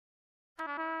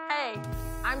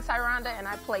I'm Tyranda, and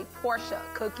I play Portia,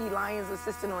 Cookie Lyon's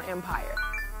assistant on Empire.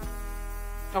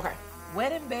 Okay.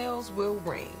 Wedding bells will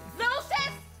ring.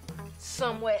 Lucius!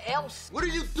 Somewhere else. What are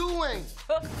you doing?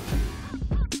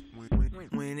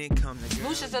 When it comes to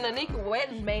Lucius and Anika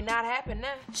wedding may not happen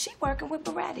now. She working with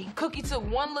Beretti. Cookie took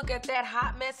one look at that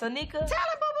hot mess, Anika. Tell her,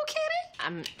 boo-boo kitty.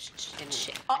 I'm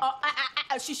shit.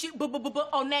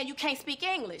 Oh, now you can't speak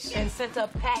English. And sent her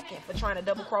packing for trying to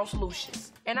double-cross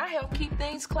Lucius. And I help keep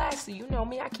things classy. You know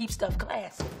me, I keep stuff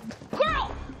classy.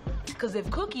 Girl! Because if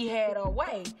Cookie had her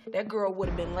way, that girl would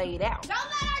have been laid out. Don't let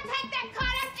her take that car.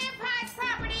 That's Empire's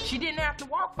property. She didn't have to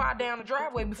walk far down the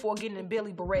driveway before getting in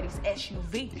Billy Beretti's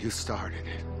SUV. You started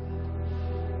it.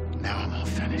 Now I'm gonna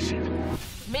finish it.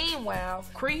 Meanwhile,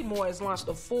 Creedmoor has launched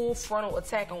a full frontal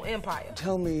attack on Empire.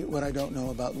 Tell me what I don't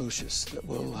know about Lucius that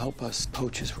will help us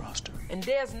poach his roster. And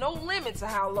there's no limit to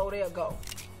how low they'll go.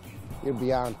 You're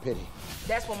beyond pity.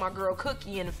 That's when my girl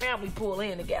Cookie and the family pull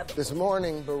in together. This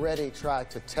morning, Beretti tried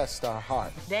to test our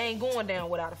heart. They ain't going down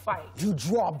without a fight. You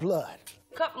draw blood.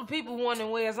 Couple of people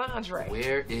wondering where's Andre.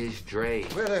 Where is Dre?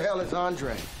 Where the hell is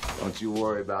Andre? Don't you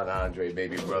worry about Andre,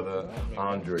 baby brother.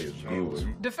 Andre is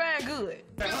good. Define good.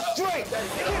 Drake!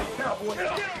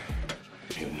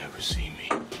 He'll never see me.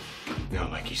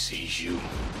 Not like he sees you.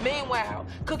 Meanwhile,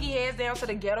 Cookie heads down to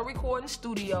the Ghetto recording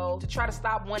studio to try to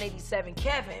stop 187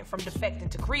 Kevin from defecting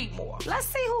to Creedmoor. Let's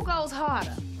see who goes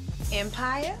harder,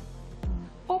 Empire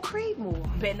or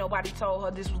Creedmoor. Bet nobody told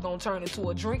her this was gonna turn into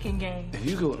a drinking game. If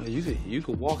you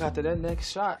could walk after that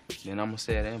next shot, then I'm gonna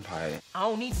say at Empire. I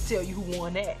don't need to tell you who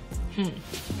won that.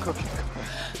 Cookie.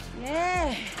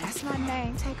 Yeah, that's my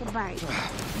name. Take a bite.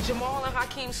 Jamal and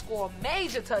Hakeem score a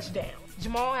major touchdown.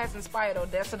 Jamal has inspired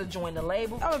Odessa to join the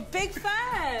label. I'm a big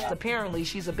fan. Apparently,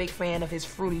 she's a big fan of his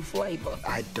fruity flavor.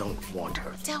 I don't want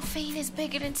her. Delphine is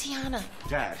bigger than Tiana.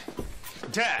 Dad.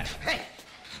 Dad! Hey!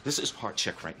 This is heart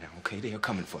check right now, okay? They are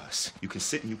coming for us. You can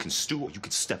sit and you can stew, or you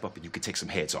can step up and you can take some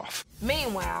heads off.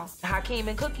 Meanwhile, Hakeem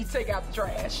and Cookie take out the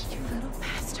trash. You little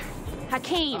bastard.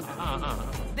 Hakeem.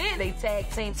 Then they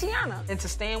tag team Tiana into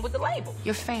staying with the label.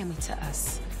 You're family to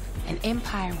us. An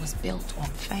empire was built on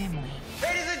family.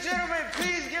 Ladies and gentlemen,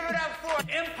 please give it up for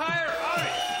Empire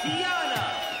artist,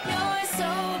 Tiana. You're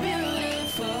so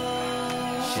beautiful.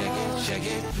 Shake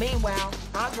it. Meanwhile,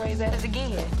 Andre's at it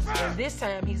again. And this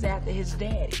time, he's after his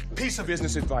daddy. Piece of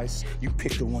business advice. You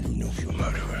pick the one who knows you're a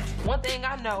murderer. One thing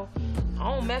I know,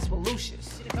 I don't mess with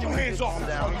Lucius. Get your hands off him.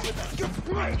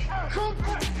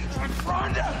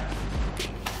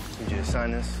 Need you to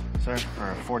sign this, sir,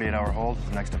 for a 48-hour hold,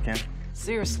 next of kin.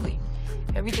 Seriously,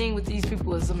 everything with these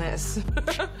people is a mess.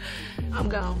 I'm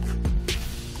gone.